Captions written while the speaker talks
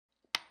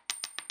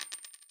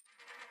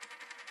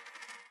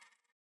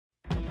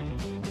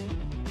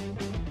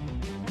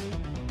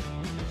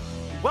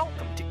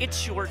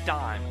It's Your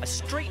Dime, a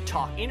straight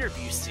talk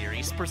interview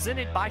series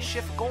presented by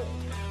Shift Gold.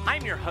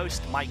 I'm your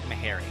host, Mike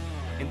Maharrey.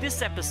 In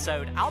this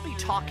episode, I'll be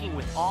talking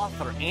with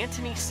author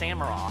Antony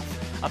Sammeroff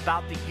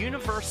about the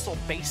Universal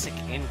Basic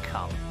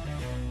Income.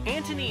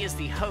 Antony is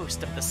the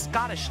host of the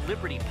Scottish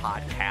Liberty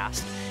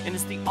podcast and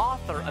is the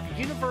author of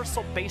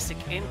Universal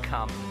Basic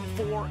Income,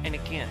 For and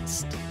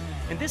Against.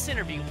 In this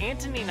interview,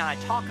 Antony and I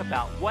talk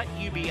about what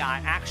UBI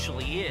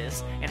actually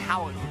is and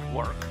how it would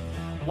work,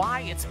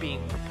 why it's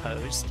being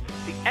proposed,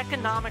 the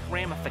economic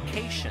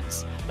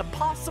ramifications, the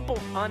possible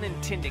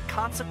unintended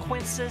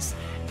consequences,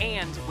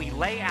 and we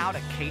lay out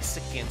a case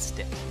against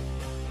it.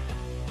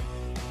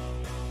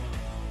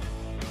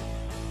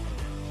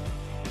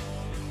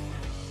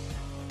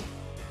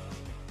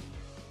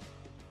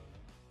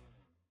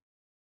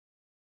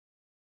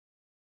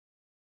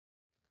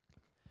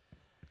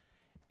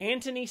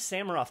 Antony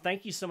Sammeroff,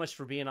 thank you so much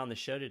for being on the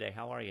show today.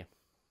 How are you?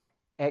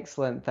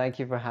 Excellent. Thank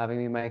you for having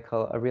me,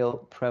 Michael. A real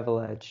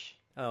privilege.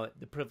 Oh,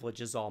 the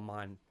privilege is all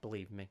mine,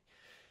 believe me.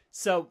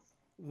 So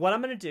what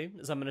I'm going to do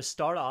is I'm going to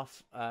start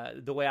off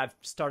the way I've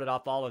started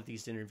off all of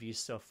these interviews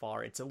so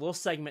far. It's a little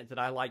segment that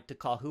I like to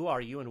call Who Are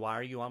You and Why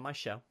Are You on My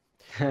Show?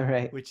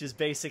 Right. Which is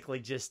basically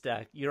just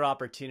your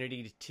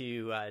opportunity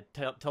to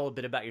tell a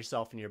bit about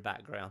yourself and your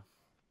background.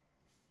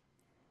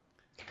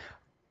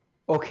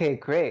 Okay,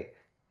 great.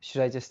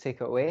 Should I just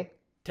take it away?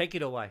 Take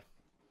it away.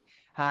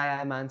 Hi,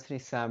 I'm Antony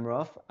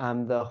Sammeroff.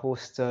 I'm the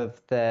host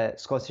of the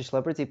Scottish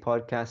Liberty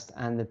podcast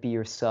and the Be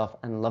Yourself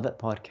and Love It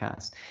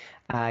podcast.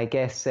 I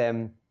guess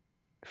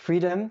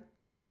freedom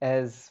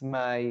is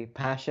my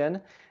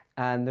passion,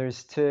 and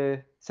there's two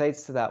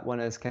sides to that. One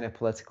is kind of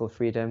political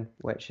freedom,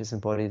 which is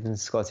embodied in the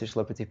Scottish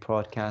Liberty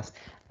podcast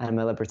and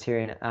my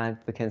libertarian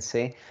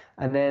advocacy,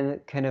 and then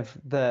kind of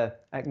the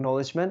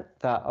acknowledgement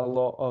that a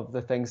lot of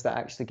the things that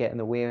actually get in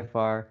the way of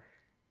our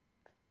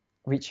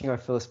reaching our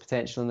fullest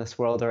potential in this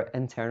world are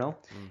internal.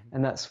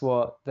 And that's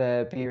what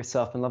the Be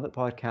Yourself and Love It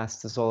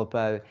podcast is all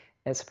about.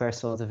 It's a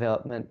personal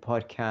development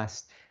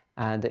podcast,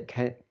 and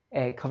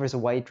it covers a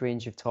wide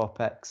range of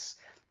topics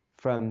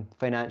from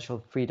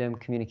financial freedom,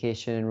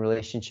 communication and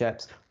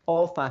relationships,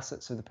 all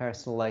facets of the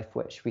personal life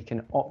which we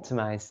can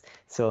optimize.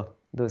 So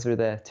those are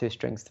the two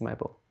strings to my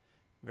bow.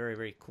 Very,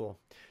 very cool.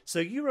 So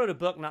you wrote a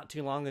book not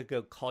too long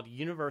ago called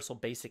Universal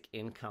Basic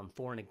Income,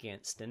 For and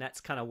Against, and that's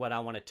kind of what I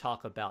want to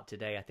talk about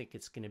today. I think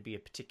it's going to be a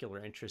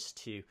particular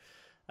interest to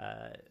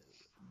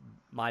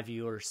my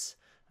viewers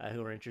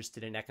who are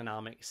interested in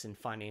economics and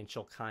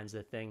financial kinds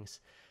of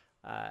things.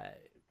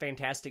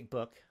 Fantastic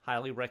book.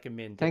 Highly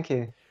recommend it. Thank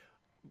you.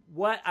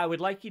 What I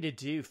would like you to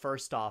do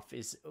first off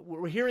is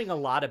we're hearing a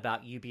lot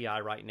about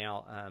UBI right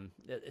now,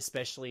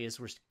 especially as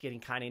we're getting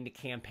kind of into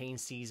campaign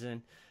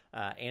season.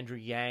 Andrew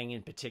Yang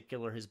in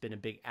particular has been a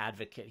big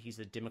advocate. He's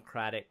a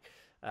Democratic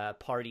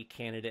Party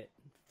candidate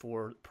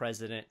for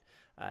president.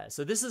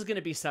 So this is going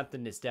to be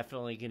something that's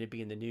definitely going to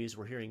be in the news.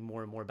 We're hearing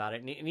more and more about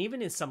it. And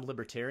even in some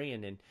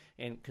libertarian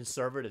and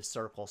conservative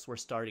circles, we're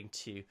starting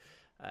to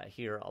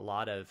hear a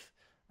lot of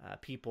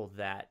people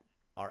that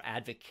are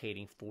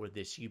advocating for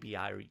this UBI,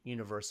 or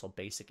Universal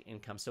Basic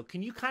Income. So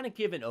can you kind of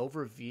give an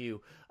overview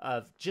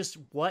of just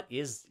what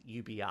is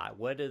UBI?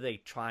 What are they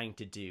trying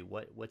to do?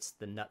 What's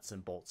the nuts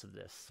and bolts of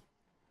this?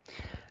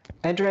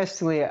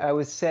 Interestingly, I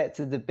was set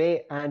to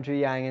debate Andrew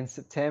Yang in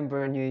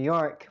September in New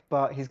York,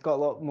 but he's got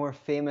a lot more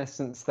famous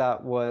since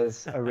that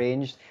was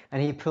arranged,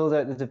 and he pulled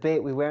out the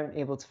debate. We weren't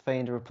able to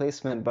find a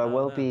replacement, but I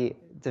will be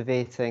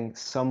debating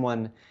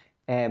someone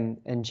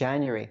in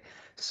January.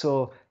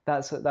 So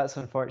that's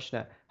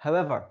unfortunate.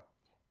 However,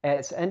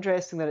 it's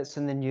interesting that it's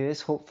in the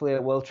news. Hopefully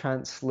it will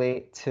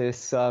translate to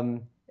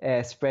some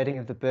spreading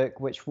of the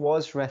book, which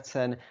was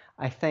written,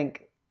 I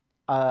think,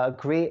 a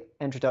great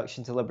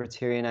introduction to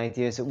libertarian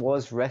ideas. It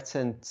was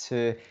written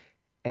to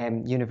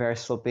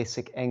universal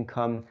basic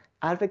income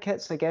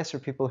advocates, I guess, or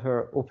people who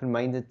are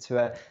open-minded to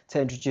it,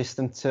 to introduce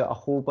them to a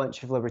whole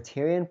bunch of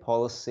libertarian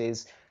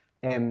policies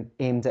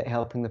aimed at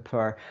helping the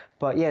poor.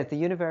 But yeah, the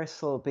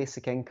universal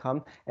basic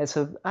income, it's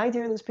an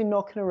idea that's been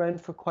knocking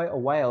around for quite a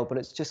while, but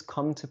it's just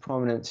come to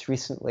prominence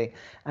recently.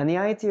 And the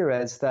idea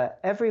is that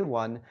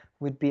everyone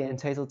would be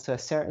entitled to a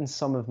certain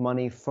sum of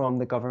money from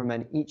the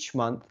government each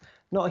month,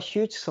 not a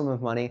huge sum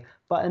of money,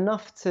 but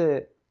enough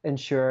to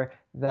ensure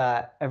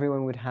that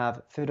everyone would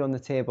have food on the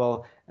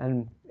table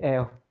and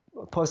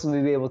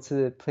possibly be able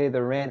to pay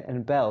their rent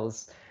and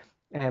bills.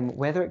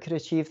 Whether it could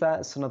achieve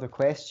that is another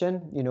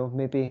question. You know,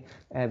 maybe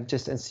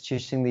just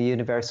instituting the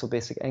universal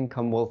basic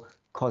income will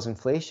cause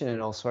inflation in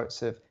all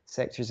sorts of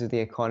sectors of the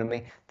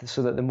economy,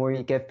 so that the more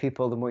you give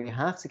people, the more you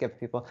have to give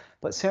people.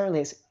 But certainly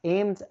it's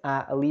aimed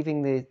at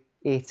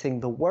alleviating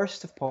the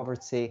worst of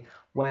poverty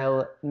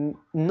while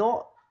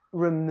not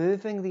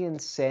removing the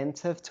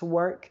incentive to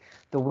work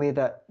the way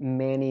that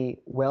many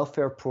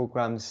welfare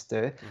programs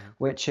do,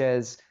 which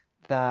is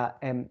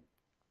that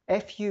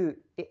if you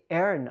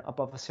earn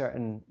above a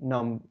certain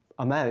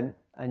amount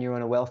and you're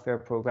on a welfare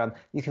program,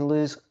 you can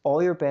lose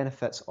all your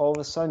benefits all of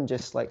a sudden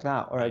just like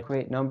that, or a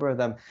great number of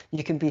them.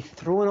 You can be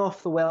thrown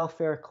off the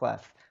welfare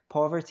cliff,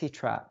 poverty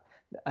trap,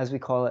 as we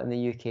call it in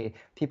the UK.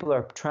 People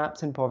are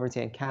trapped in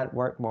poverty and can't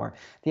work more.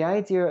 The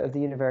idea of the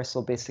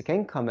universal basic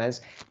income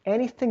is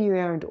anything you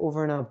earned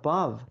over and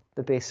above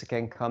the basic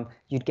income,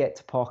 you'd get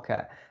to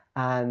pocket.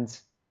 And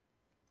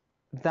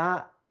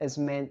that is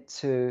meant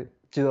to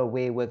do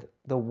away with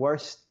the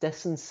worst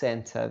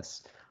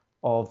disincentives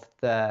of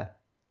the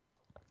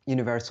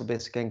universal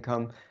basic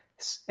income,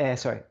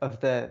 of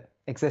the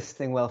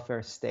existing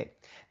welfare state.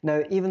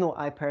 Now, even though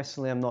I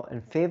personally am not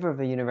in favor of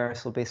a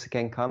universal basic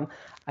income,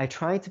 I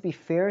try to be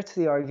fair to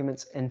the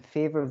arguments in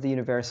favor of the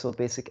universal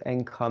basic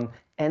income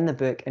in the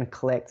book and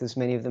collect as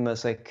many of them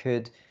as I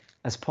could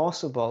as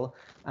possible.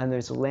 And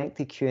there's a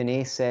lengthy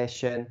Q&A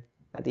session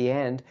at the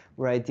end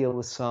where I deal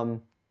with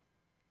some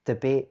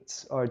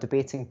debates or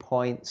debating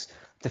points,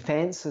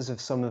 defenses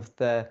of some of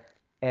the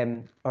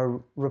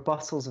or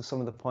rebuttals of some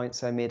of the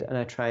points I made, and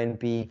I try and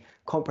be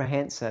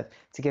comprehensive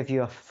to give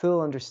you a full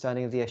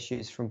understanding of the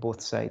issues from both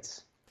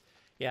sides.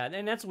 Yeah,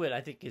 and that's what I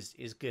think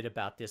is good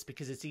about this,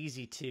 because it's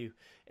easy to,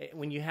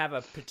 when you have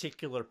a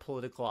particular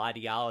political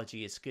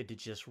ideology, it's good to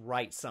just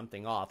write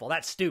something off. Well,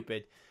 that's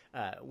stupid,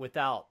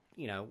 without,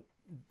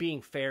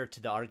 being fair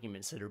to the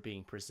arguments that are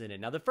being presented.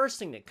 Now, the first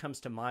thing that comes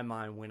to my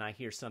mind when I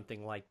hear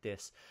something like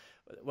this,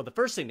 well, the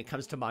first thing that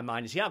comes to my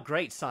mind is, yeah,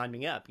 great, sign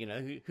me up.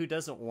 Who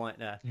doesn't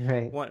want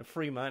Right. want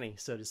free money,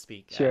 so to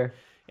speak? Sure.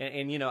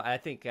 And I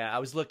think I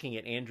was looking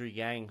at Andrew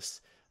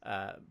Yang's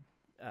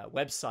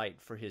website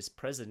for his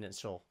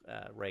presidential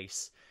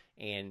race,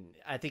 and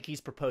I think he's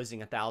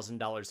proposing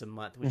 $1,000 a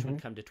month, which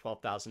would come to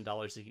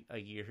 $12,000 a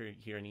year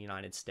here in the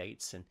United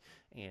States,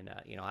 and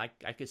I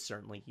could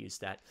certainly use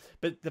that.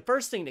 But the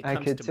first thing that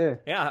comes too.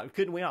 Yeah,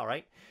 couldn't we all,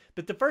 right?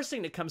 But the first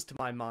thing that comes to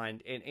my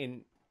mind,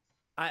 and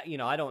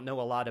I don't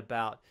know a lot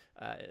about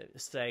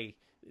say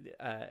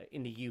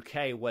in the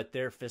UK what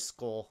their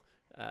fiscal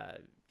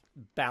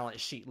balance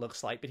sheet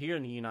looks like, but here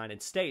in the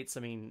United States, I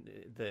mean,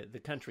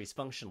 the country's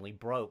functionally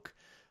broke.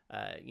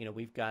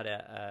 We've got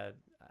I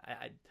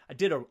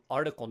did an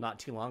article not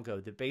too long ago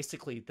that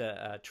basically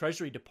the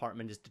Treasury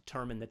Department has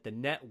determined that the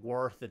net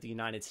worth of the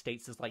United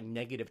States is like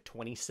negative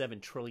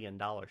 $27 trillion.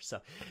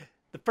 So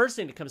the first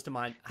thing that comes to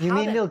mind. You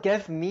mean they'll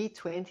give me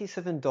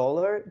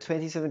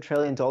 $27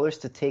 trillion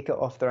to take it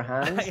off their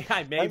hands?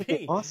 Yeah, maybe. That'd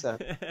be awesome.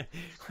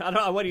 I don't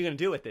know. What are you going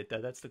to do with it,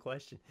 though? That's the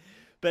question.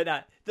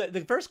 But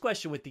the first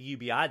question with the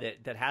UBI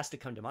that has to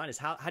come to mind is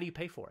how do you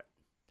pay for it?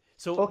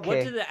 So What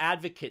do the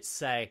advocates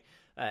say?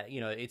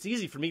 It's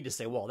easy for me to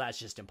say, well, that's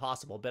just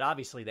impossible. But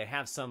obviously they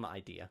have some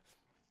idea.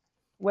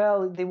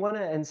 Well, they want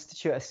to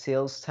institute a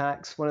sales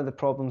tax. One of the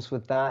problems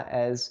with that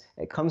is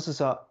it comes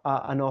as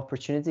an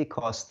opportunity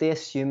cost. They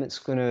assume it's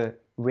going to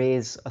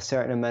raise a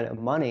certain amount of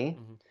money,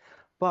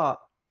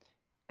 but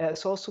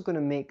it's also going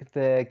to make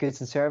the goods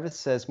and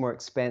services more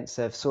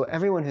expensive. So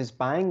everyone who's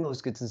buying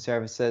those goods and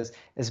services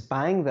is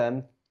buying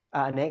them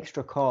at an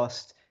extra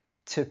cost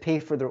to pay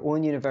for their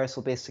own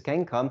universal basic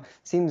income.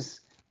 Seems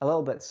a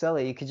little bit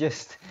silly. You could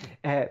just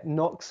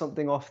slash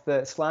something off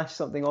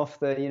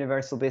the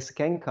universal basic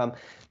income.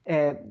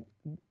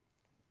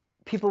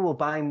 People will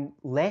buy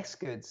less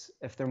goods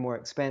if they're more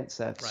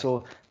expensive. Right.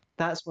 So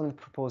that's one of the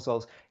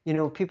proposals.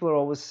 People are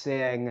always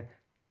saying,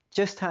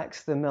 just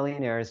tax the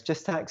millionaires,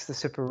 just tax the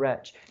super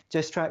rich,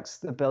 just tax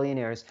the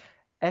billionaires.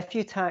 If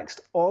you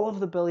taxed all of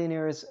the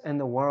billionaires in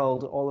the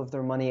world, all of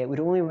their money, it would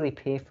only really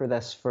pay for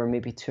this for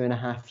maybe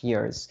 2.5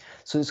 years.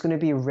 So it's going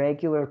to be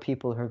regular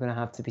people who are going to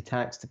have to be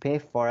taxed to pay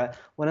for it.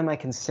 One of my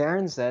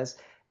concerns is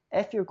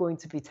if you're going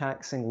to be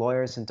taxing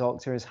lawyers and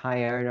doctors,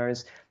 high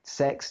earners,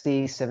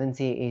 60,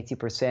 70,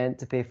 80%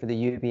 to pay for the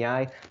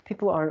UBI,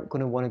 people aren't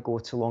going to want to go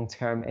to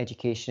long-term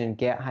education and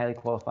get highly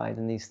qualified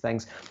in these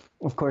things.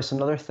 Of course,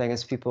 another thing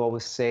is people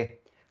always say,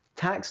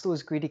 tax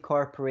those greedy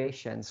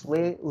corporations,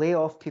 lay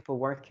off people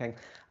working.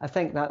 I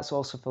think that's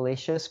also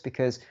fallacious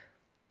because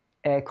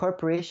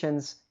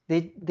corporations,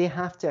 they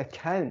have to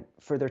account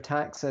for their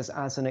taxes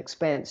as an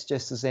expense,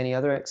 just as any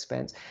other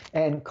expense.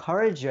 It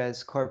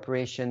encourages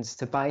corporations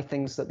to buy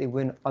things that they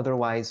wouldn't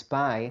otherwise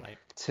buy,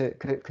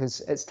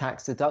 because it's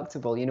tax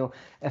deductible.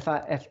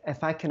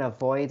 If I can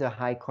avoid a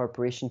high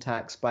corporation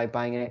tax by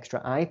buying an extra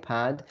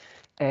iPad,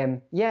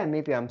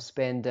 maybe I'm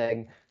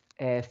spending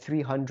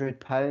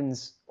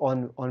 £300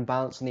 on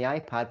balance on the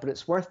iPad, but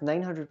it's worth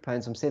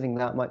 £900. I'm saving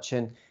that much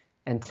in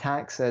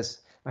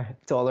taxes, or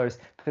dollars,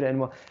 put it in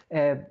more.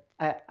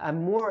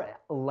 I'm more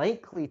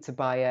likely to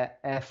buy it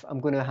if I'm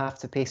going to have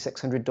to pay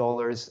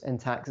 $600 in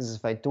taxes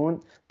if I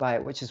don't buy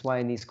it, which is why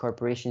in these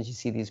corporations you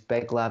see these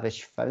big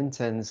lavish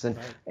fountains and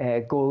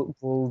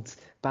gold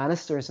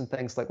banisters and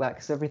things like that,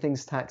 because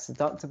everything's tax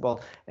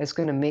deductible. It's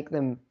going to make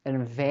them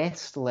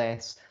invest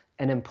less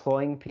in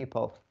employing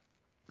people.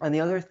 And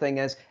the other thing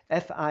is,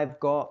 if I've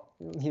got,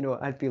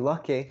 I'd be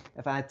lucky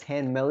if I had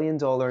 $10 million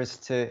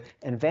to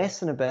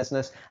invest in a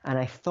business and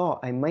I thought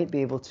I might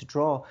be able to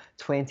draw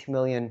 20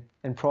 million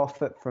in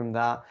profit from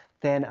that,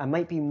 then I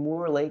might be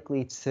more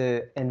likely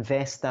to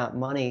invest that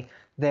money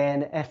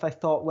than if I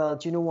thought, well,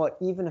 do you know what,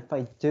 even if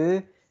I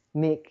do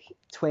make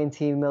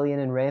 20 million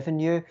in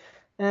revenue,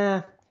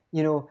 40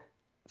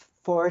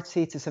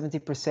 to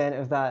 70%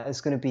 of that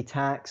is going to be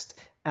taxed.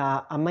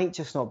 I might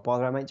just not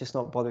bother. I might just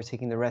not bother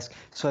taking the risk.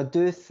 So I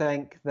do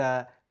think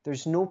that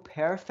there's no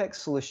perfect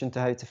solution to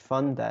how to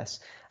fund this.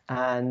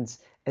 And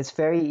it's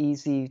very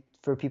easy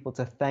for people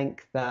to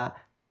think that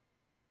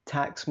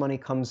tax money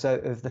comes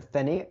out of the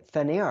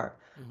thin air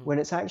when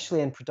it's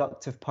actually in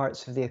productive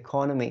parts of the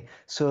economy.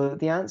 So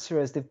the answer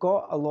is they've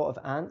got a lot of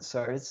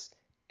answers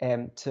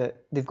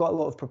they've got a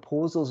lot of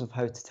proposals of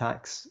how to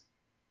tax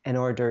in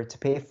order to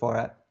pay for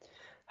it.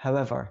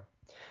 However,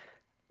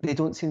 they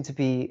don't seem to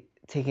be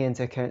taking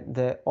into account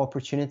the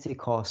opportunity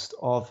cost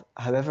of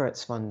however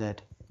it's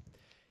funded.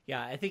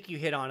 Yeah, I think you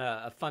hit on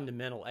a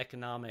fundamental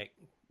economic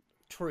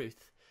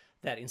truth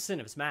that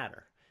incentives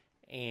matter.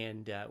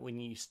 And when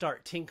you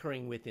start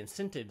tinkering with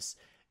incentives,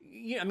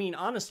 I mean,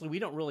 honestly, we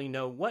don't really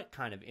know what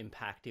kind of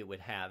impact it would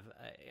have.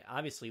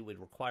 Obviously, it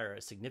would require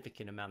a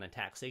significant amount of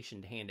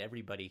taxation to hand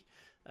everybody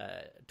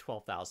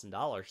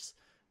 $12,000.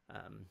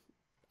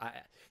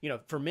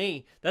 For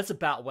me, that's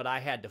about what I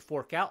had to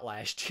fork out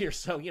last year.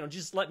 So,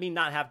 just let me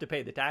not have to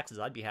pay the taxes.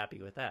 I'd be happy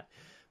with that.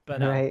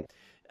 But, right.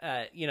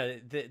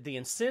 The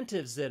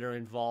incentives that are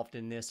involved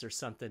in this are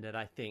something that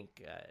I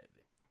think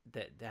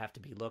that have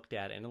to be looked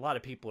at. And a lot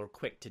of people are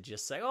quick to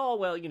just say, oh,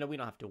 well, we don't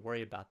have to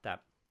worry about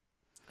that.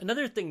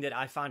 Another thing that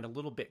I find a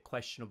little bit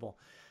questionable,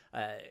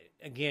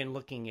 again,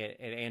 looking at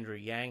Andrew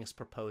Yang's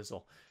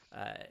proposal,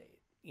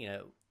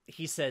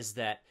 he says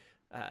that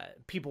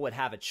people would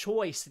have a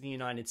choice in the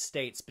United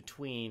States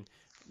between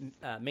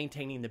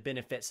maintaining the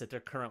benefits that they're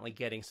currently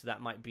getting. So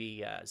that might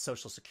be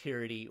Social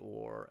Security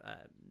or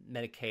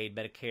Medicaid,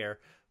 Medicare,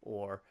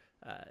 or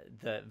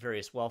the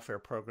various welfare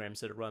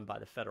programs that are run by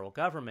the federal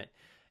government.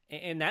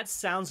 And that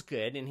sounds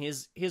good. And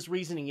his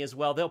reasoning is,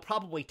 well, they'll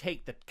probably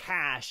take the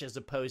cash as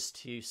opposed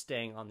to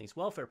staying on these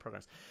welfare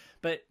programs.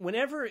 But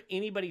whenever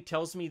anybody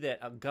tells me that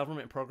a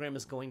government program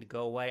is going to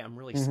go away, I'm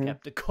really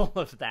skeptical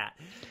of that.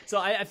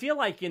 So I feel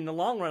like in the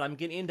long run, I'm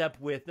going to end up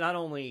with not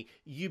only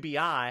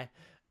UBI,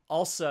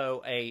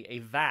 also a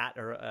VAT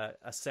or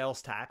a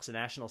sales tax, a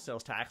national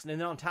sales tax. And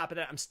then on top of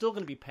that, I'm still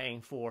going to be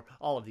paying for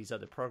all of these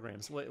other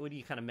programs. What do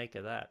you kind of make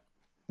of that?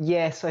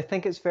 Yes, I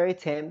think it's very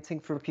tempting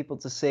for people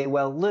to say,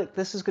 well, look,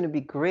 this is going to be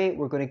great.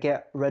 We're going to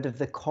get rid of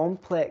the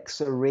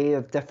complex array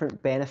of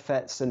different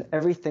benefits and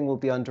everything will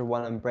be under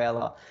one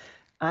umbrella.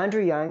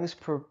 Andrew Yang's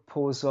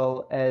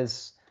proposal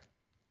is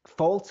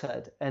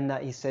faulted in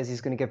that he says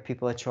he's going to give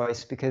people a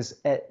choice because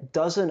it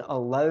doesn't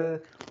allow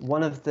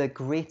one of the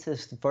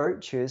greatest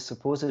virtues,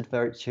 supposed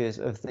virtues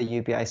of the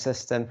UBI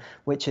system,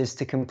 which is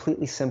to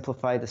completely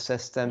simplify the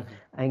system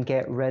and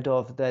get rid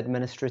of the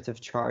administrative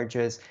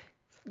charges.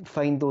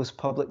 Find those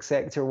public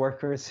sector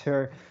workers who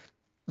are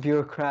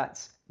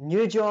bureaucrats,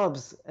 new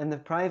jobs in the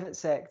private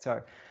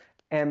sector.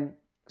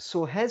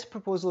 So his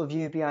proposal of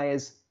UBI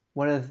is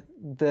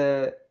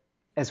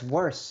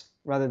worse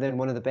rather than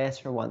one of the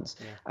better ones,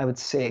 I would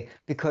say,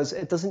 because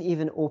it doesn't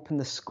even open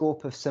the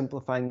scope of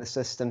simplifying the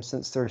system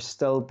since there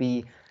still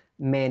be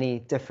many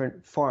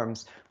different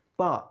forms.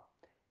 But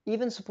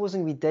even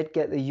supposing we did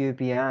get the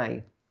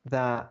UBI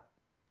that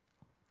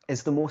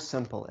is the most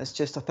simple. It's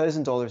just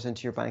 $1,000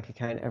 into your bank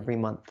account every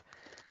month.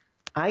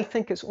 I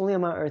think it's only a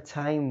matter of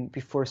time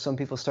before some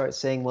people start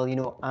saying,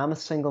 well, I'm a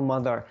single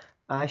mother.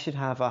 I should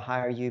have a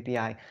higher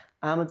UBI.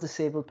 I'm a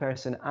disabled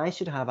person. I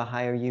should have a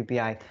higher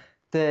UBI.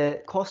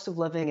 The cost of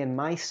living in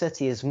my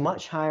city is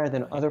much higher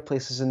than other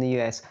places in the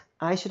US.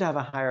 I should have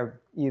a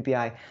higher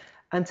UBI.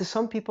 And to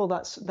some people,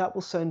 that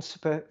will sound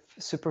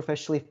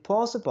superficially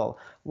plausible.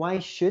 Why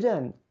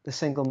shouldn't the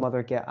single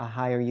mother get a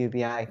higher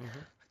UBI?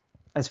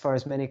 As far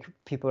as many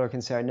people are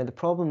concerned. Now, the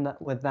problem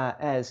with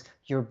that is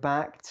you're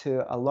back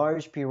to a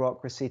large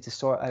bureaucracy to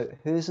sort out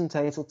who's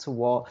entitled to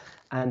what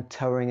and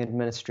towering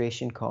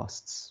administration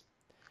costs.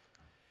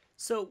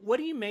 So what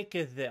do you make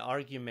of the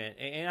argument,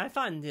 and I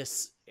find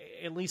this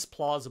at least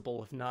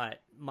plausible, if not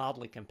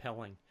mildly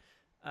compelling,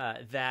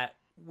 that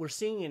we're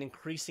seeing an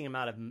increasing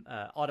amount of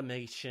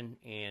automation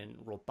and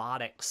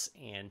robotics,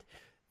 and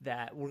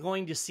that we're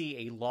going to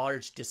see a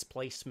large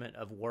displacement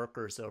of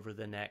workers over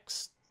the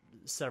next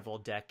several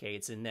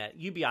decades, and that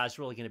UBI is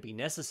really going to be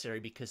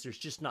necessary because there's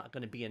just not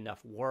going to be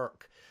enough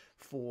work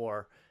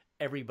for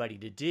everybody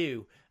to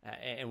do,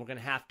 and we're going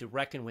to have to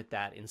reckon with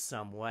that in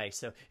some way.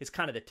 So it's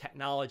kind of the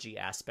technology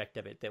aspect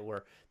of it that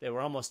we're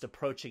almost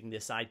approaching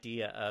this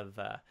idea of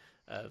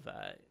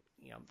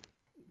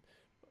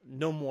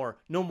no more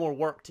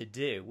work to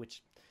do,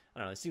 which I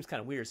don't know. It seems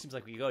kind of weird. It seems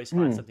like we always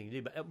find something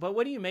to do. But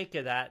what do you make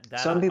of that?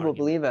 Some people argument?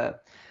 believe it.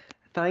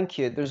 Thank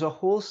you. There's a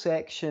whole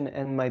section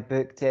in my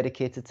book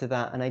dedicated to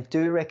that, and I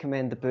do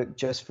recommend the book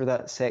just for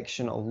that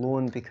section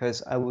alone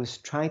because I was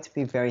trying to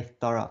be very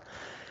thorough.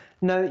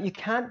 Now, you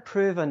can't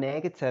prove a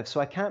negative, so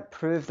I can't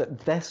prove that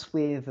this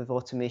wave of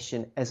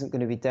automation isn't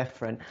going to be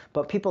different,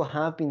 but people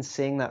have been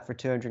saying that for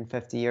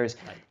 250 years.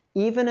 Right.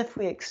 Even if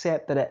we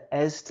accept that it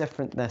is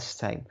different this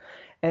time,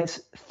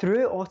 it's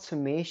through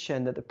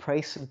automation that the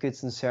price of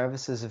goods and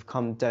services have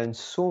come down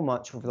so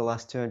much over the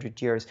last 200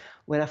 years.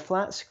 When a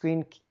flat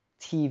screen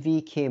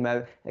TV came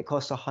out, it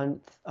cost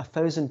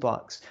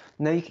 $1,000.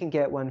 Now you can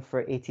get one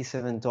for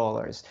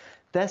 $87.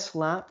 this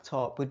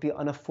laptop would be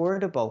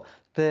unaffordable.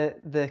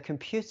 The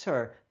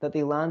computer that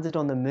they landed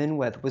on the moon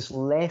with was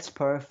less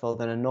powerful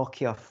than a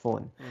Nokia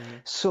phone.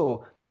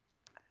 So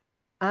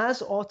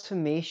as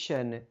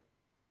automation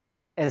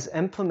is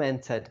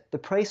implemented, the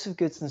price of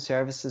goods and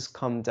services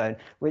come down,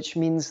 which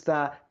means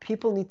that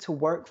people need to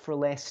work for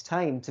less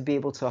time to be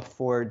able to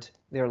afford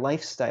their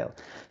lifestyle.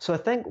 So I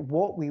think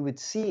what we would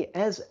see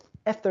is,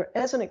 if there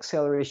is an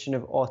acceleration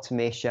of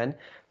automation,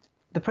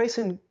 the price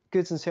of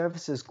goods and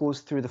services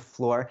goes through the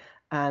floor,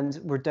 and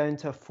we're down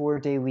to a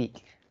 4-day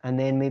week, and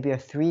then maybe a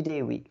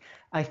 3-day week.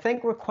 I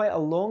think we're quite a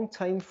long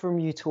time from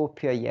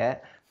utopia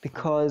yet,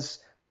 because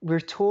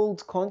we're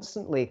told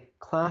constantly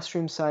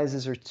classroom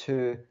sizes are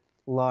too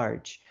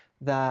large,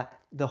 that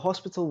the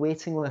hospital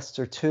waiting lists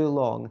are too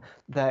long,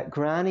 that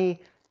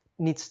granny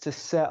needs to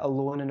sit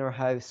alone in her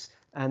house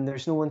and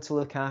there's no one to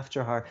look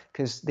after her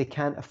because they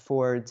can't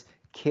afford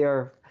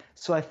care.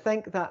 So I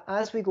think that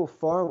as we go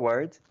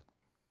forward,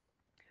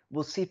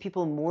 we'll see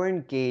people more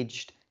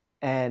engaged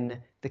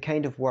in the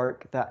kind of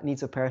work that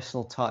needs a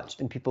personal touch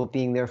and people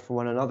being there for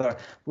one another,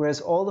 whereas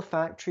all the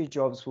factory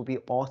jobs will be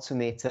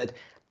automated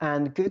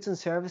and goods and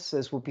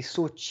services will be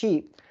so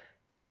cheap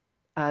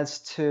as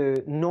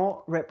to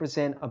not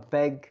represent a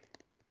big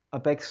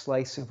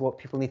slice of what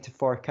people need to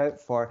fork out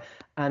for,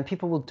 and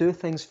people will do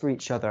things for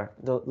each other.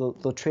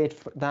 They'll trade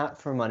that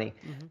for money.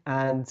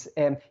 And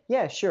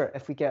yeah, sure,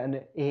 if we get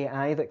an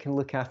AI that can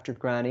look after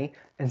Granny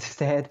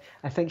instead,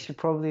 I think she'd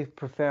probably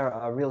prefer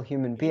a real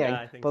human being.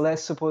 Yeah, I think but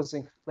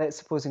so. let's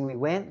supposing we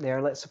went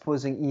there. Let's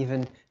supposing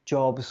even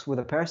jobs with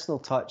a personal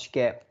touch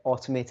get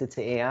automated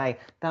to AI.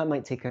 That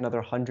might take another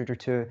 100 or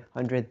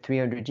 200,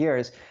 300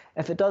 years.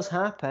 If it does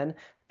happen,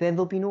 then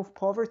there'll be no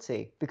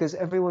poverty because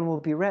everyone will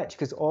be rich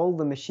because all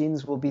the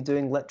machines will be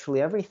doing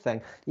literally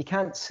everything. You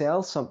can't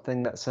sell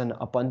something that's an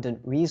abundant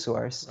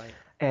resource.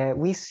 Right.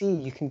 We see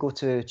you can go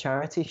to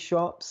charity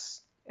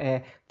shops.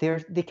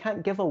 They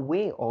can't give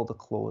away all the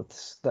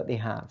clothes that they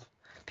have.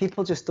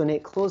 People just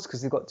donate clothes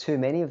because they've got too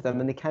many of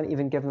them and they can't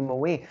even give them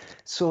away.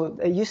 So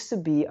it used to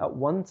be at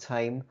one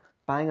time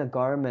buying a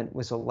garment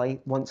was a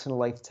once in a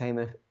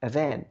lifetime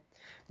event.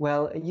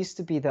 Well, it used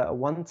to be that at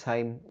one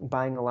time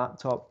buying a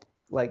laptop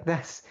like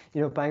this,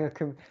 buying a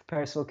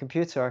personal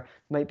computer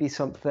might be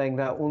something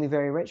that only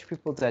very rich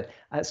people did.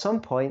 At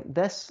some point,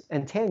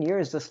 in 10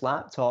 years, this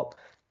laptop,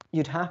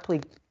 you'd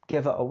happily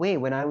give it away.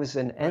 When I was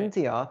in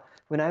India,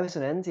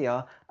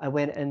 I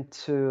went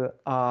into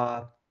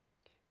a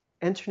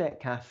internet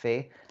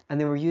cafe and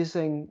they were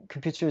using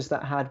computers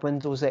that had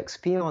Windows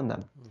XP on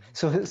them.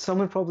 So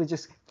someone probably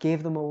just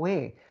gave them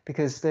away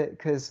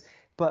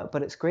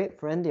but it's great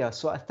for India.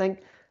 So I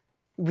think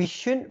we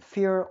shouldn't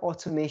fear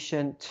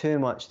automation too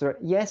much.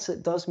 Yes,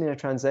 it does mean a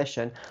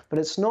transition, but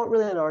it's not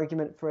really an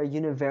argument for a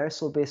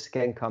universal basic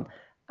income.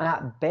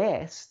 At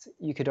best,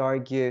 you could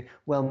argue,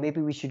 well,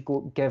 maybe we should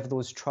go give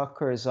those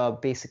truckers a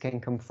basic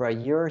income for a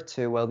year or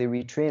two while they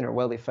retrain or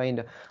while they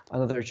find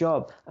another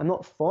job. I'm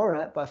not for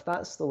it, but if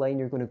that's the line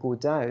you're going to go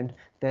down,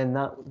 then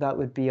that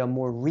would be a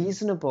more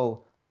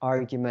reasonable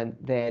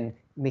argument than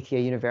making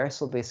a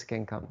universal basic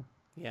income.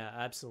 Yeah,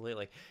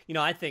 absolutely.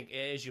 I think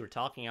as you were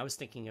talking, I was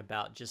thinking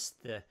about just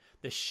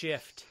the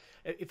shift.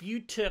 If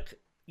you took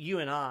you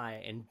and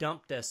I and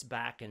dumped us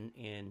back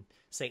in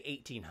say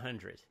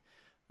 1800,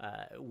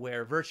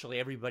 where virtually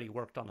everybody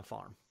worked on a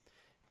farm,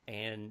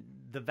 and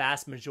the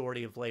vast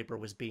majority of labor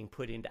was being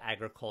put into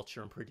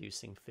agriculture and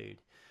producing food,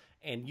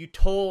 and you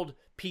told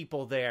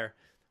people there,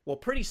 well,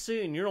 pretty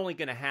soon you're only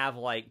going to have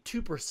like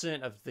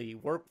 2% of the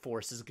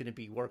workforce is going to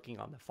be working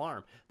on the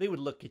farm. They would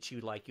look at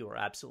you like you were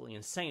absolutely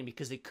insane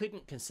because they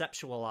couldn't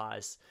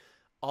conceptualize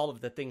all of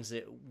the things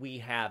that we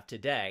have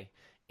today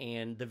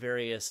and the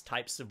various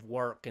types of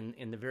work and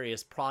the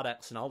various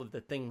products and all of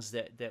the things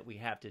that we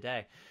have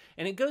today.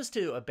 And it goes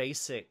to a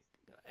basic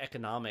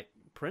economic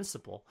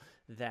principle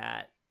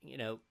that,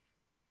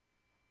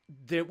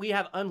 that we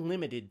have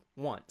unlimited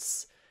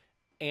wants.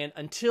 And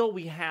until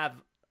we have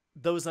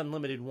those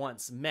unlimited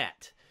wants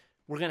met,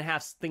 we're going to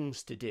have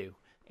things to do.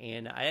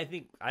 And I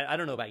think, I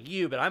don't know about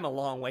you, but I'm a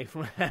long way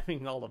from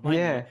having all of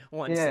my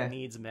wants and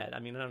needs met. I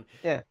mean,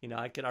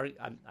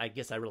 I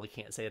guess I really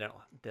can't say that.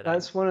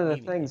 That's one of the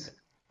things.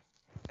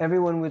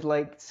 Everyone would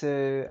like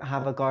to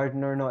have a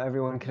gardener. Not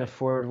everyone can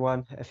afford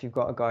one. If you've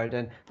got a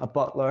garden, a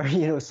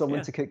butler,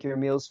 someone to cook your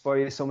meals for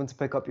you, someone to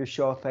pick up your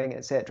shopping,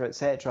 etc.,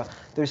 etc.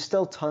 There's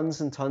still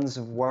tons and tons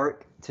of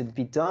work to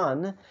be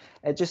done.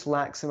 It just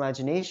lacks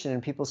imagination.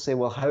 And people say,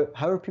 well,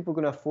 how are people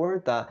going to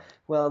afford that?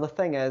 Well, the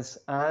thing is,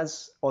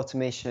 as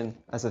automation,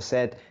 as I've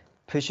said,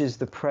 pushes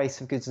the price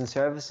of goods and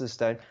services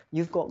down,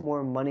 you've got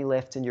more money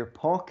left in your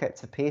pocket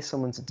to pay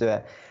someone to do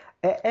it.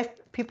 If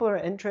people are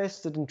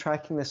interested in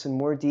tracking this in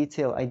more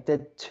detail, I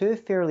did 2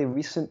 fairly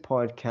recent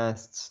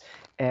podcasts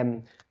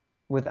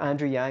with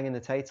Andrew Yang in the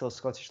title,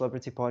 Scottish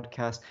Liberty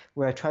Podcast,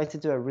 where I tried to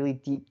do a really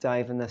deep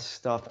dive in this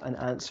stuff and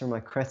answer my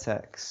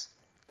critics.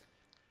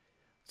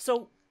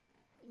 So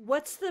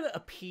what's the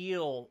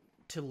appeal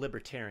to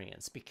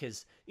libertarians?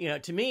 Because,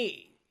 to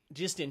me,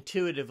 just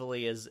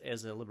intuitively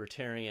as a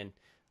libertarian,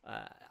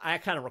 I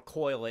kind of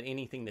recoil at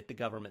anything that the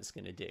government's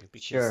going to do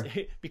because Sure.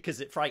 because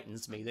it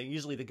frightens me. That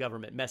usually the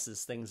government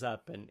messes things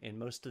up, and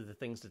most of the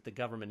things that the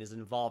government is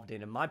involved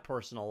in my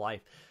personal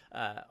life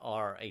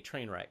are a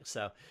train wreck.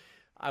 So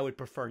I would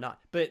prefer not.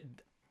 But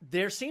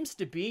there seems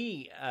to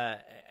be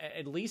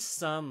at least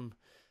some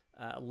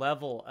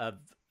level of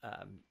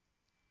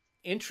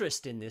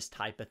interest in this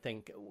type of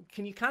thing.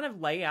 Can you kind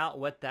of lay out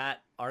what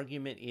that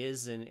argument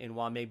is and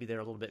why maybe they're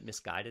a little bit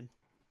misguided?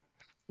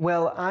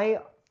 Well, I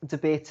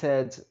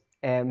debated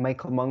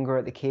Michael Munger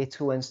at the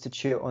Cato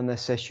Institute on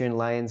this issue in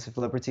Lions of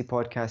Liberty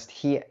podcast.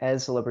 He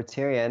is a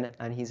libertarian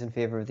and he's in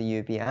favor of the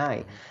UBI.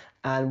 Mm-hmm.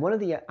 And one of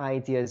the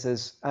ideas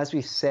is, as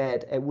we've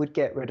said, it would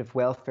get rid of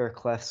welfare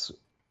cliffs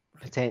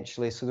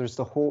potentially. So there's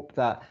the hope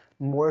that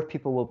more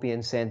people will be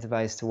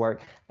incentivized to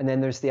work. And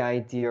then there's the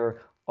idea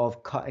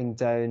of cutting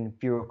down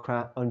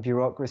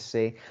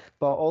bureaucracy.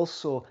 But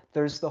also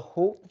there's the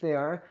hope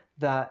there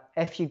that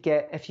if you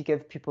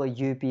give people a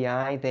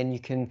UBI, then you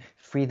can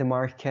free the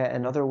market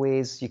in other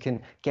ways. You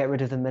can get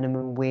rid of the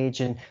minimum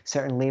wage and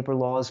certain labor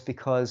laws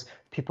because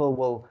people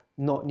will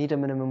not need a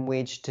minimum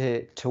wage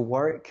to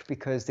work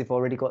because they've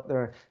already got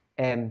their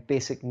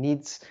basic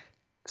needs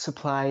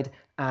supplied,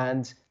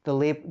 and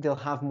they'll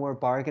have more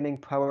bargaining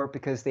power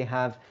because they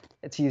have,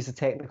 to use the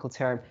technical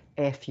term,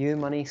 FU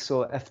money.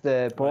 So if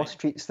the boss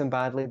treats them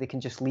badly, they can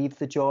just leave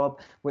the job,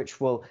 which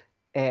will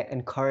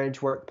encourage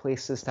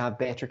workplaces to have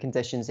better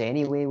conditions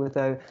anyway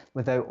without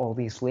all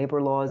these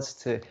labor laws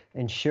to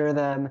ensure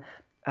them.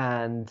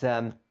 And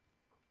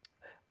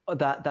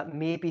that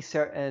maybe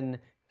certain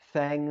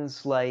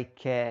things like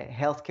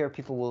healthcare,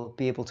 people will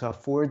be able to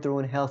afford their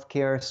own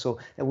healthcare, so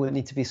it won't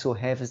need to be so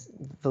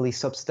heavily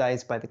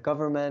subsidized by the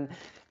government,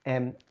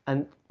 and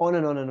on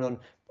and on and on.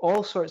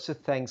 All sorts of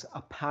things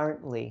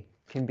apparently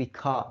can be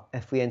cut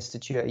if we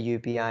institute a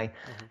UBI.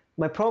 Mm-hmm.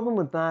 My problem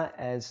with that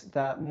is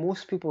that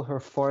most people who are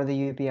for the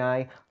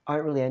UBI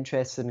aren't really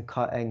interested in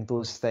cutting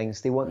those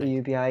things. They want the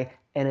UBI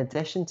in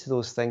addition to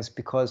those things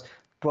because,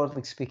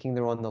 broadly speaking,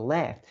 they're on the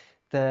left.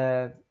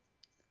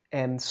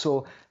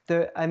 So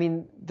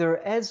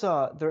there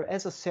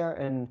is a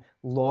certain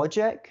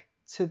logic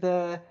to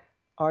the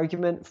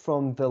argument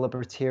from the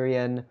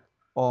libertarian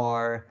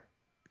or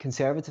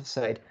conservative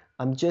side.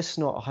 I'm just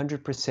not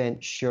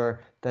 100%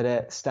 sure that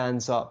it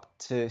stands up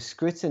to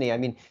scrutiny. I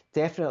mean,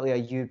 definitely a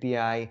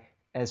UBI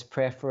is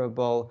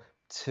preferable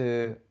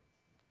to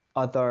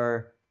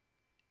other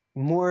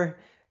more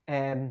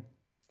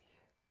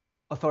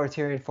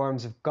authoritarian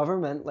forms of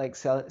government like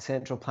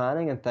central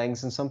planning and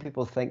things, and some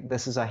people think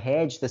this is a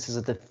hedge, this is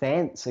a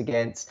defense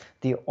against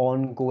the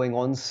ongoing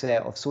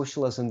onset of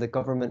socialism, the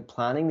government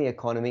planning the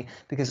economy,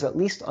 because at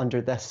least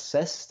under this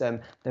system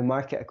the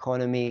market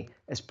economy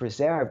is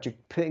preserved. You're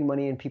putting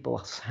money in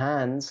people's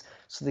hands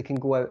so they can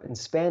go out and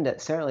spend it.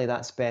 Certainly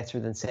that's better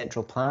than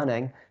central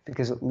planning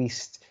because at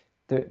least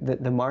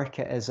the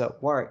market is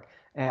at work.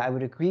 I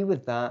would agree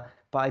with that,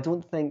 but I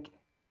don't think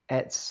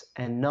it's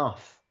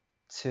enough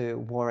to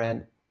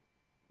warrant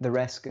the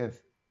risk of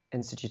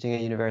instituting a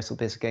universal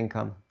basic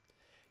income.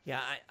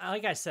 Yeah,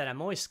 like I said,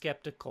 I'm always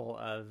skeptical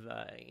of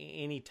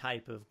any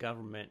type of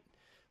government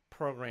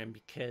program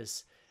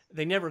because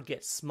they never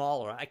get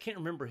smaller. I can't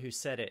remember who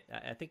said it.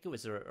 I think it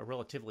was a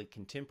relatively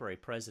contemporary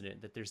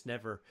president that there's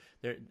never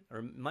there, or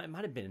it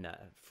might have been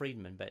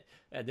Friedman, but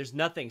there's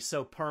nothing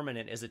so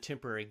permanent as a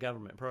temporary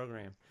government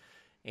program.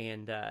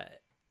 And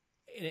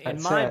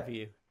in my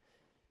view,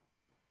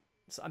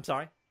 I'm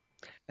sorry.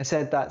 I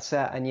said that's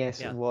it, and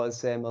yes, it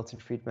was Milton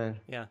Friedman.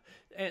 Yeah,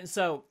 and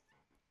so,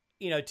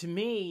 to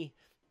me,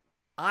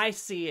 I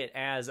see it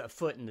as a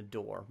foot in the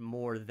door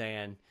more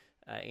than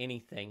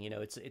anything.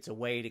 It's a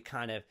way to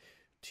kind of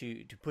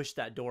to push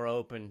that door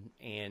open,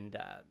 and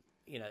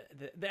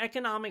the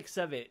economics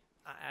of it,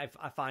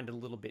 I find a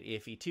little bit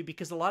iffy too,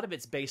 because a lot of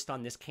it's based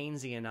on this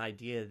Keynesian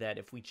idea that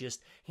if we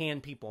just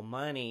hand people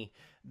money,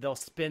 they'll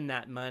spend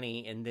that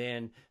money and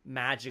then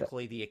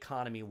magically the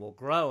economy will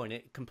grow, and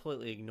it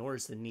completely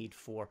ignores the need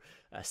for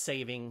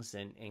savings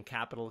and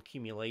capital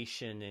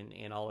accumulation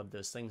and all of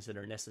those things that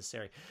are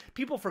necessary.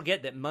 People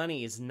forget that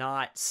money is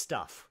not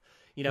stuff.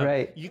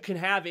 You can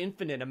have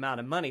infinite amount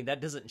of money.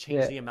 That doesn't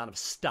change the amount of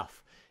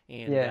stuff.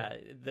 And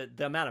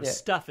the amount of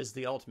stuff is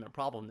the ultimate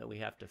problem that we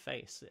have to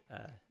face.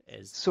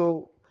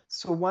 So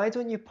why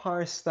don't you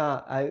parse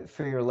that out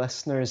for your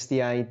listeners,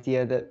 the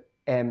idea that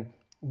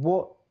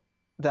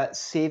that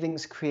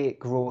savings create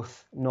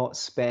growth, not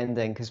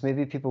spending, because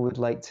maybe people would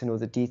like to know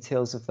the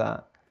details of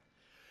that.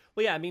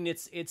 Well, yeah, I mean,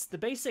 it's the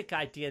basic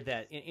idea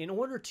that in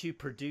order to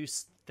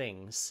produce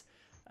things,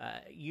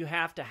 you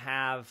have to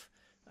have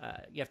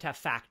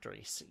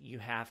factories, you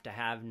have to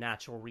have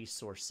natural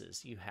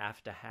resources, you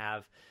have to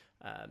have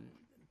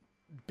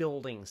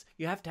buildings,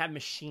 you have to have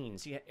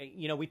machines.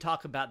 We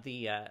talk about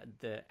the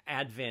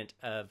advent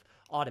of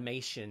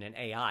automation and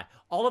AI.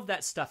 All of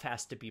that stuff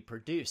has to be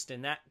produced,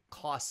 and that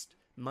costs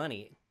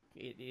money.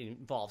 It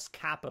involves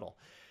capital.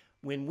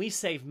 When we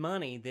save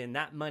money, then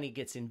that money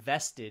gets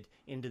invested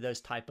into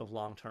those type of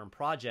long-term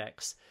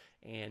projects,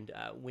 And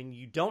when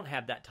you don't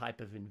have that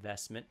type of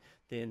investment,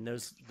 then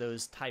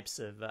those types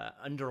of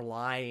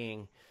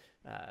underlying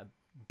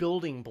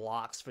building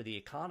blocks for the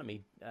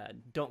economy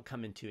don't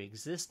come into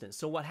existence.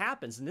 So what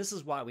happens, and this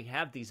is why we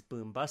have these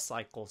boom bust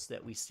cycles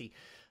that we see.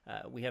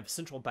 We have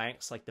central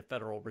banks like the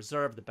Federal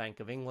Reserve, the Bank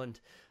of England,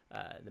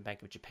 the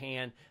Bank of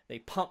Japan. They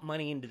pump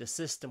money into the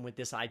system with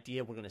this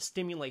idea we're going to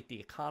stimulate the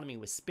economy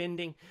with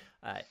spending,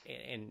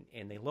 and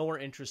they lower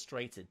interest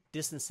rates. It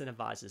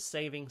disincentivizes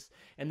savings,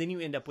 and then you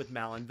end up with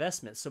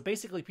malinvestment. So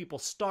basically, people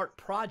start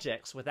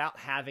projects without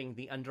having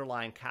the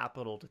underlying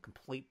capital to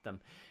complete them,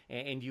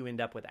 and you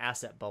end up with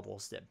asset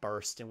bubbles that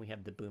burst, and we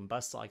have the boom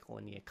bust cycle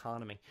in the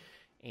economy.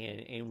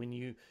 And when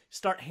you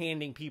start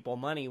handing people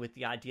money with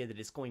the idea that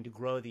it's going to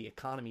grow the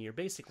economy, you're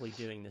basically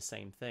doing the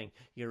same thing.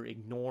 You're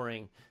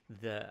ignoring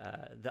the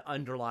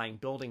underlying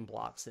building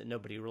blocks that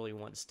nobody really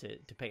wants to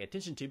pay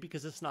attention to,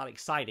 because it's not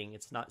exciting.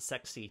 It's not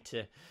sexy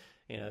to,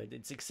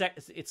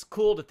 it's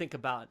cool to think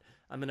about,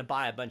 I'm going to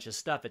buy a bunch of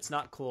stuff. It's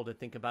not cool to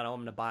think about, I'm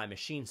going to buy a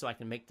machine so I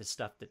can make the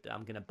stuff that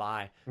I'm going to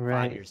buy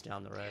 5 years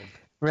down the road.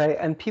 Right,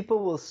 and people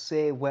will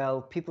say, well,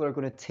 people are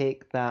going to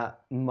take that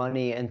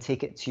money and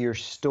take it to your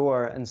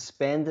store and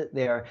spend it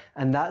there,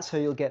 and that's how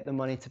you'll get the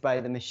money to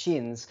buy the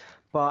machines.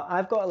 But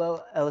I've got a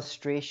little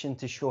illustration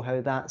to show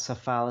how that's a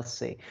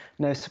fallacy.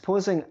 Now,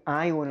 supposing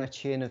I own a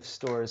chain of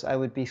stores, I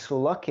would be so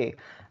lucky,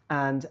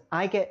 and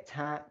I get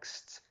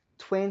taxed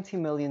 $20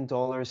 million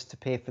to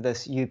pay for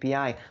this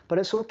UBI. But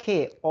it's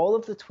okay, all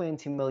of the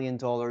 $20 million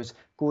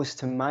goes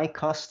to my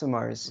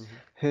customers,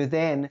 who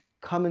then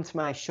come into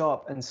my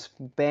shop and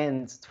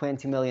spend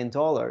 $20 million.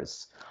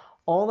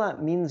 All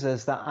that means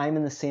is that I'm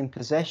in the same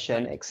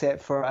position,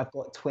 except for I've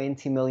got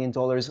 $20 million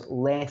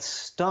less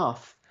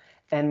stuff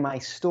in my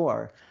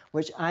store,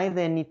 which I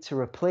then need to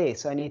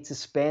replace. I need to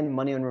spend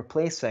money on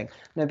replacing.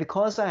 Now,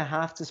 because I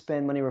have to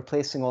spend money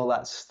replacing all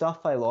that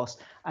stuff I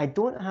lost, I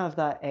don't have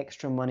that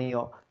extra money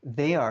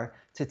there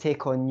to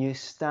take on new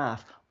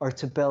staff or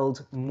to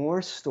build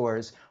more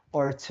stores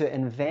or to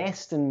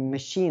invest in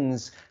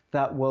machines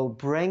that will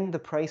bring the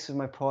price of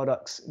my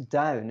products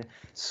down.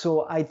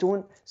 So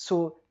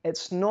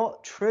it's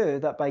not true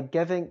that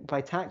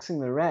by taxing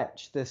the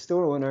rich, the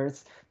store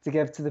owners, to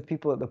give to the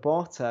people at the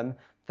bottom,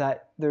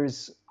 that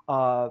there's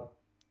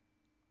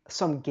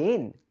some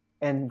gain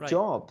in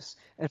jobs.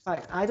 In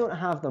fact, I don't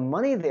have the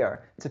money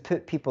there to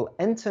put people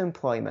into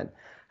employment.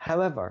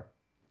 However,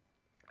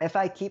 if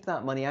I keep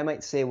that money, I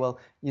might say, well,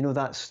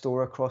 that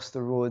store across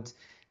the road,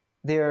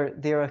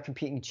 they're a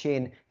competing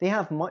chain. They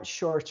have much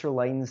shorter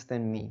lines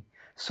than me.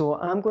 So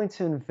I'm going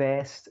to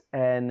invest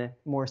in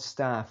more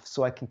staff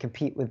so I can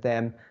compete with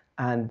them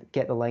and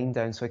get the line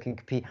down so I can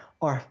compete.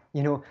 Or,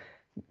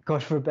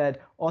 God forbid,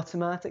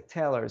 automatic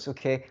tellers.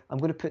 Okay, I'm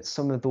going to put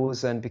some of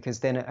those in because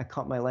then I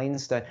cut my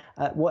lines down.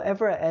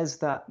 Whatever it is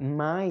that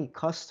my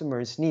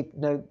customers need.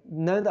 Now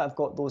that I've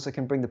got those, I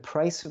can bring the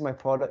price of my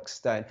products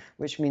down,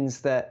 which means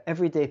that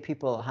everyday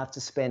people have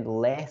to spend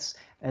less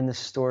in the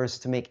stores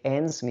to make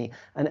ends meet.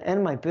 And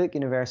in my book,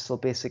 Universal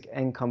Basic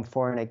Income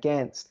For and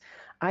Against,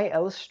 I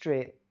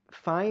illustrate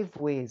 5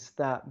 ways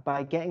that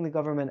by getting the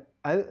government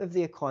out of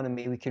the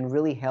economy, we can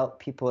really help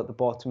people at the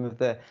bottom of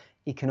the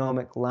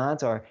economic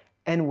ladder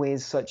in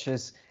ways such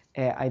as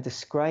I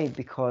described,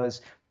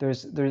 because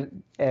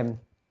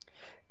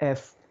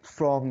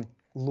from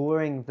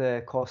lowering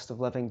the cost of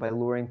living by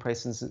lowering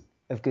prices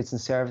of goods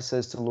and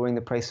services to lowering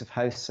the price of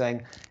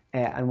housing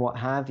and what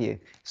have you.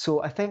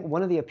 So I think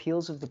one of the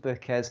appeals of the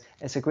book is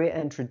it's a great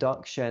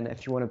introduction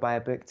if you want to buy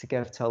a book to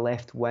give to a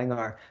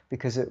left-winger,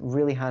 because it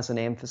really has an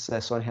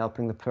emphasis on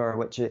helping the poor,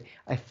 which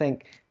I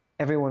think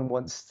everyone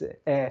wants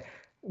to.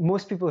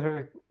 Most people who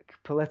are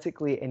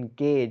politically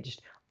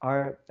engaged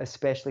are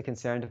especially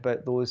concerned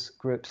about those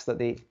groups that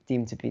they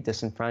deem to be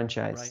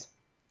disenfranchised. Right.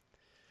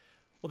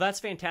 Well, that's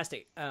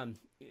fantastic.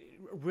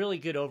 Really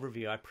good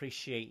overview. I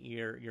appreciate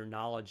your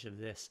knowledge of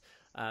this.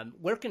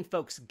 Where can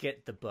folks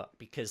get the book?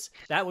 Because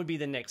that would be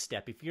the next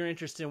step. If you're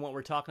interested in what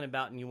we're talking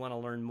about and you want to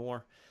learn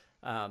more,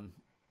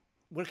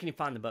 where can you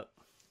find the book?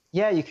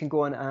 Yeah, you can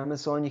go on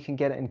Amazon. You can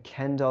get it in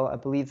Kindle. I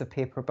believe the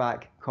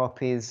paperback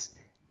copy is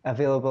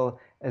available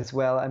as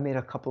well. I made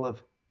a couple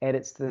of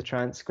edits to the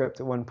transcript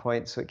at one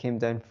point, so it came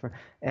down for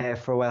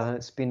a while, and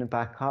it's been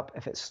back up.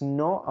 If it's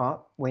not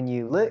up when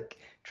you look,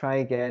 try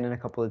again in a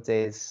couple of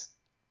days,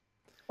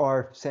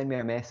 or send me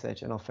a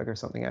message and I'll figure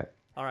something out.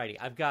 Alrighty,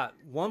 I've got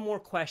one more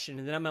question,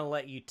 and then I'm going to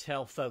let you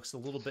tell folks a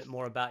little bit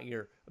more about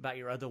your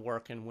other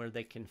work and where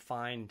they can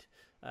find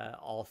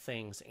all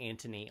things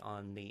Antony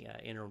on the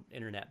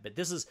internet. But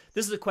this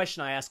is a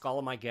question I ask all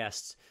of my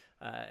guests.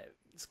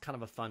 It's kind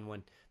of a fun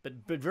one, but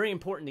very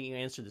important that you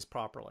answer this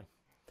properly.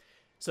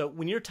 So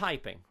when you're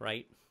typing,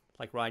 right,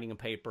 like writing a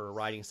paper or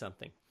writing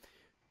something,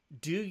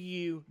 do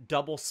you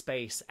double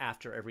space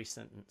after every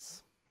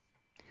sentence?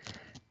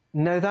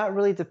 Now, that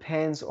really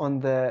depends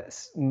on the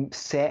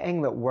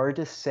setting that Word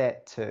is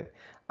set to.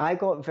 I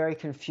got very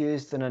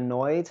confused and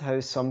annoyed how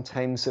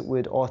sometimes it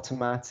would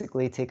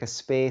automatically take a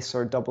space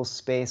or double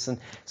space, and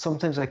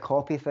sometimes I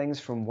copy things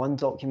from one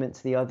document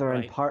to the other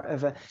and Right. part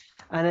of it.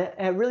 And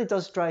it really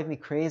does drive me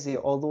crazy,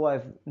 although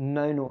I've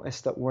now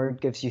noticed that Word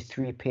gives you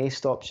 3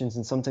 paste options,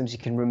 and sometimes you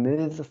can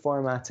remove the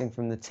formatting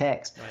from the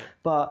text. Right.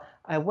 But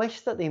I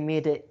wish that they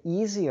made it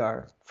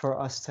easier for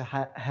us to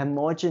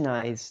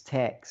homogenize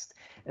text.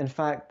 In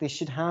fact, they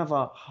should have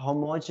a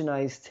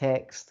homogenized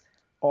text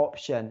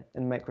option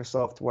in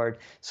Microsoft Word.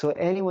 So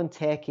anyone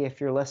techie, if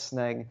you're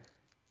listening,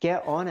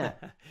 get on it.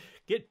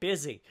 Get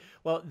busy.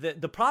 Well,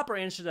 the proper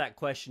answer to that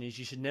question is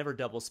you should never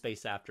double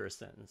space after a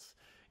sentence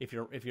if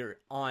you're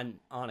on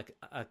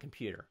a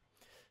computer.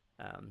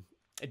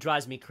 It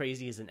drives me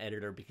crazy as an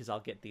editor because I'll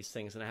get these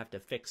things and I have to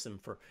fix them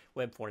for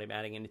web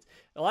formatting, and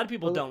a lot of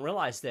people don't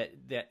realize that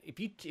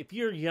if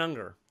you're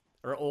younger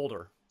or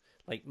older,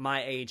 like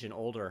my age and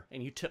older,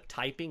 and you took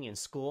typing in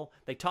school,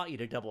 they taught you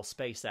to double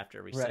space after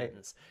every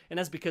sentence. And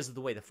that's because of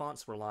the way the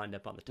fonts were lined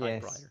up on the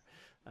typewriter.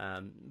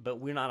 Yes. But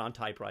we're not on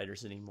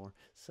typewriters anymore.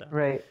 So.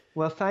 Right.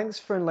 Well, thanks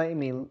for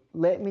enlightening me.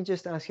 Let me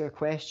just ask you a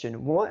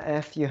question. What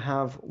if you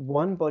have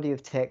one body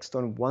of text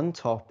on one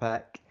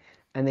topic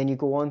and then you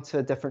go on to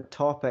a different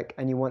topic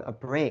and you want a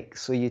break?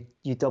 So you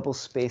double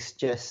space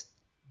just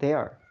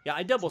there. Yeah,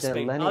 I'll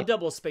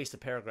double space a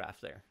paragraph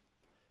there.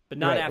 But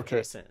not after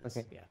a sentence.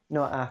 Okay. Yeah.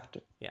 Not after.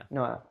 Yeah.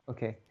 No.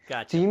 Okay.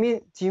 Gotcha. Do you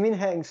mean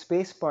hitting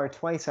spacebar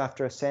twice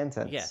after a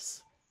sentence?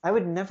 Yes. I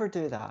would never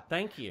do that.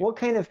 Thank you. What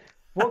kind of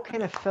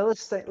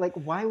Philistine? Like,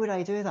 why would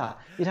I do that?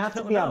 You'd have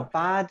to be a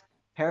bad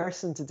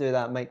person to do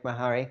that, Mike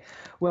Mahari.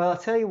 Well, I'll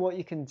tell you what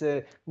you can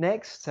do.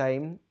 Next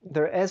time,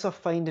 there is a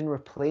find and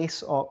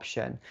replace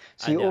option.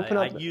 So you open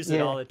up. I use it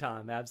all the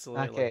time.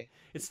 Absolutely. Okay.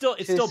 It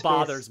still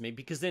bothers me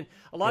because then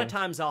a lot of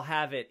times I'll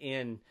have it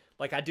in.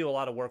 Like I do a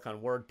lot of work on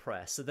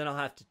WordPress, so then I'll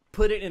have to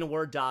put it in a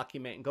Word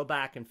document and go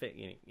back and fit.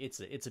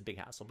 It's a big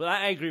hassle. But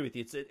I agree with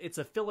you. It's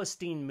a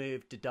Philistine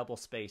move to double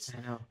space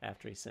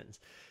after a sentence.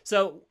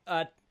 So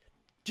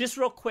just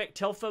real quick,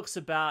 tell folks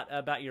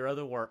about your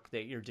other work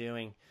that you're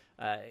doing.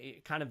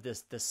 Kind of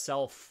the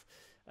self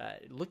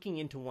looking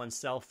into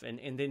oneself,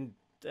 and then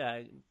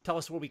tell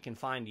us where we can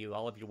find you.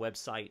 All of your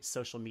websites,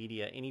 social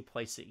media, any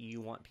place that you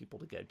want people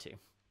to go to.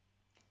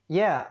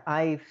 Yeah,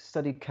 I've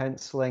studied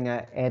counselling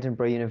at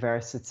Edinburgh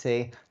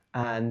University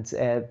and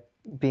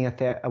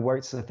I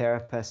worked as a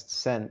therapist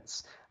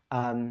since.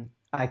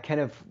 I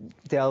kind of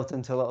delved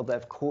into a little bit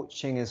of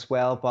coaching as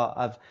well,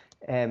 but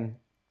I'm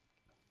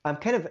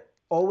kind of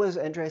always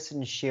interested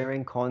in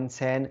sharing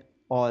content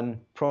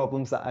on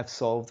problems that I've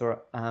solved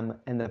or am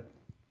in the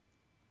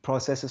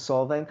process of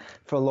solving.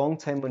 For a long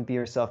time on Be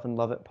Yourself and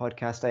Love It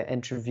podcast, I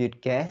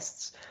interviewed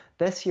guests.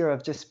 This year,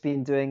 I've just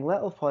been doing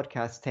little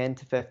podcasts, 10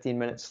 to 15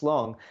 minutes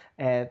long.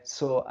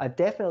 So I'd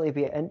definitely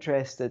be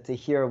interested to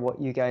hear what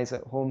you guys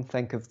at home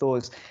think of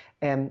those.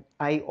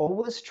 I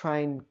always try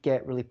and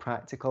get really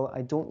practical.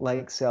 I don't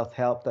like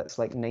self-help that's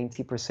like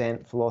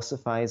 90%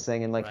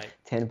 philosophizing and like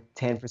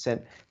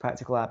 10%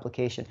 practical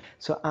application.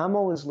 So I'm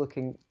always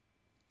looking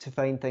to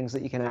find things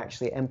that you can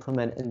actually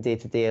implement in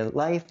day-to-day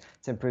life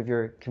to improve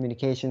your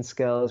communication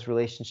skills,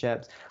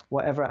 relationships,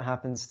 whatever it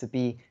happens to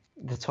be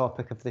the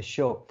topic of the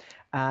show.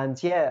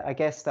 And yeah, I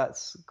guess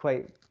that's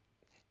quite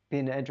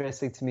been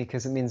interesting to me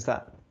because it means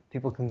that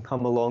people can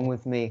come along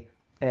with me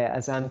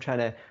as I'm trying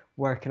to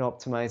work and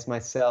optimize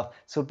myself.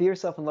 So Be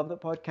Yourself and Love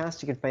It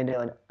podcast, you can find it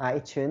on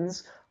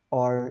iTunes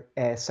or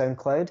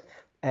SoundCloud.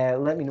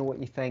 Let me know what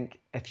you think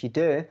if you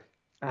do.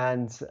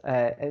 And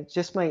it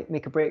just might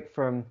make a break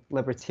from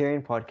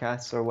libertarian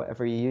podcasts or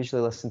whatever you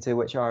usually listen to,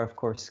 which are, of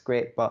course,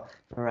 great, but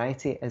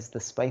variety is the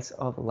spice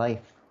of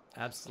life.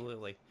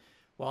 Absolutely.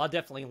 Well, I'll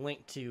definitely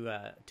link to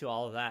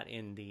all of that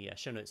in the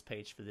show notes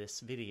page for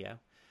this video.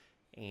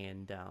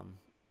 And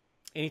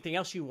anything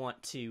else you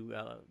want to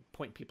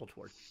point people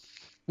toward?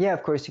 Yeah,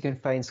 of course, you can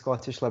find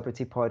Scottish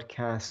Liberty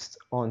Podcast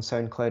on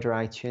SoundCloud or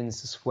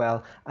iTunes as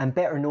well. I'm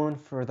better known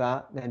for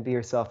that than Be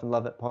Yourself and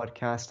Love It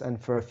podcast and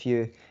for a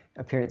few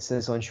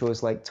appearances on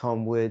shows like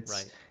Tom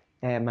Woods,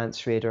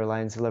 Mance Raider,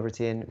 Lions of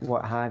Liberty, and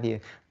what have you.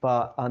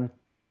 But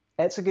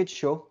it's a good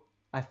show.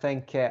 I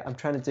think I'm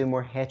trying to do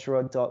more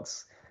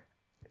heterodox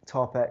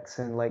topics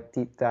and like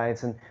deep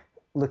dives and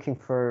looking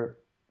for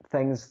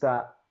things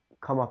that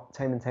come up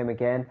time and time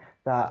again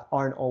that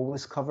aren't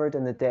always covered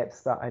in the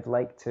depth that I'd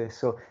like to.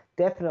 So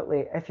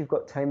definitely, if you've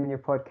got time in your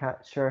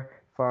podcatcher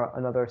for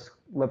another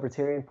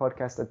libertarian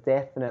podcast, I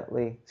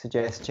definitely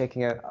suggest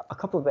checking out a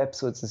couple of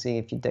episodes and seeing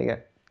if you dig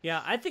it.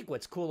 Yeah, I think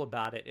what's cool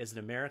about it as an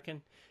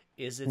American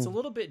is it's a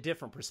little bit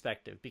different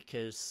perspective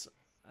because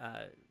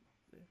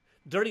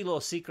dirty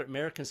little secret,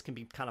 Americans can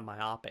be kind of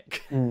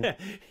myopic. And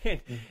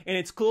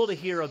it's cool to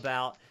hear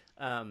about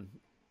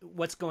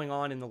what's going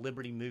on in the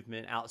liberty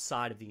movement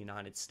outside of the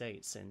United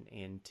States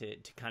and to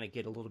kind of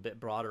get a little bit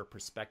broader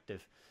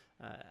perspective.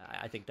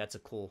 I think that's a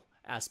cool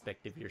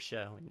aspect of your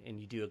show,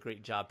 and you do a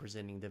great job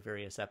presenting the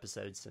various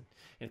episodes. And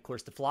of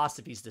course, the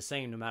philosophy is the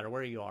same no matter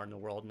where you are in the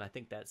world, and I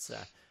think that's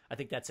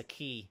a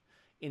key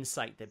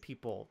insight that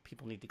people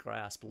need to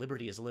grasp.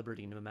 Liberty is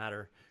liberty, no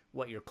matter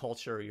what your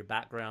culture or your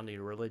background or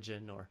your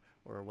religion or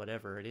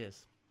whatever it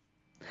is.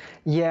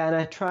 Yeah, and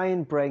I try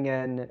and bring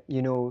in,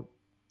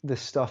 the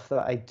stuff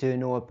that I do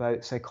know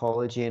about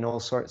psychology and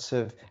all sorts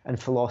of, and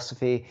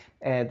philosophy,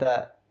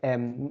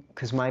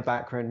 because my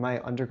background,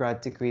 my undergrad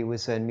degree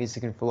was in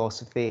music and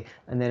philosophy,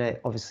 and then I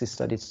obviously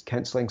studied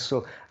counselling.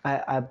 So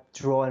I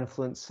draw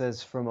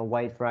influences from a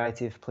wide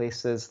variety of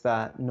places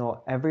that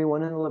not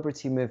everyone in the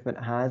liberty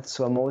movement had.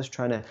 So I'm always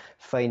trying to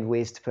find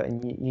ways to put a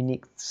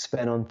unique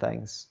spin on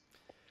things.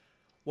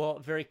 Well,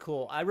 very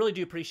cool. I really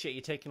do appreciate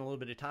you taking a little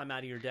bit of time out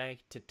of your day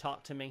to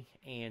talk to me,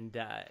 and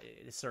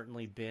it's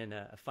certainly been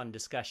a fun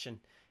discussion.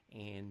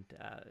 And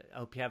I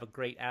hope you have a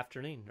great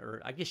afternoon,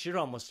 or I guess you're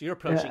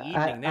approaching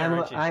evening there,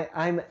 aren't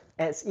you?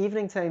 It's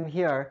evening time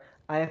here.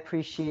 I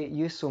appreciate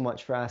you so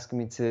much for asking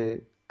me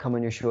to come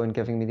on your show and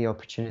giving me the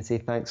opportunity.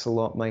 Thanks a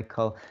lot,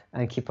 Michael,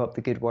 and keep up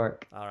the good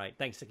work. All right,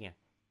 thanks again.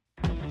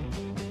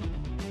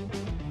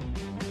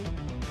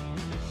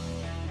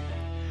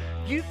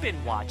 You've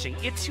been watching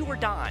It's Your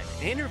Dime,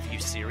 an interview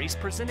series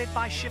presented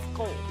by Schiff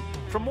Gold.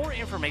 For more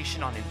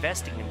information on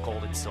investing in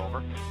gold and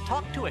silver,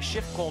 talk to a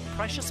Schiff Gold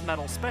precious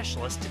metal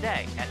specialist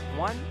today at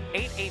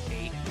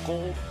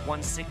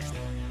 1-888-GOLD-160.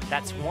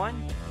 That's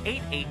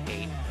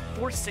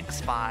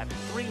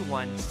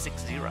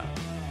 1-888-465-3160.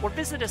 Or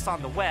visit us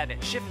on the web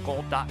at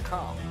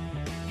schiffgold.com.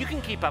 You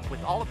can keep up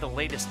with all of the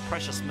latest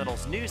precious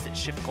metals news at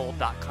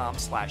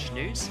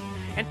schiffgold.com/news,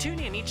 and tune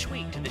in each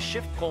week to the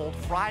Schiff Gold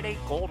Friday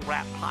Gold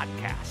Wrap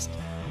podcast.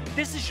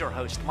 This is your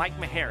host, Mike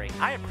Maharrey.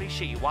 I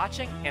appreciate you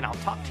watching, and I'll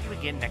talk to you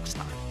again next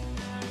time.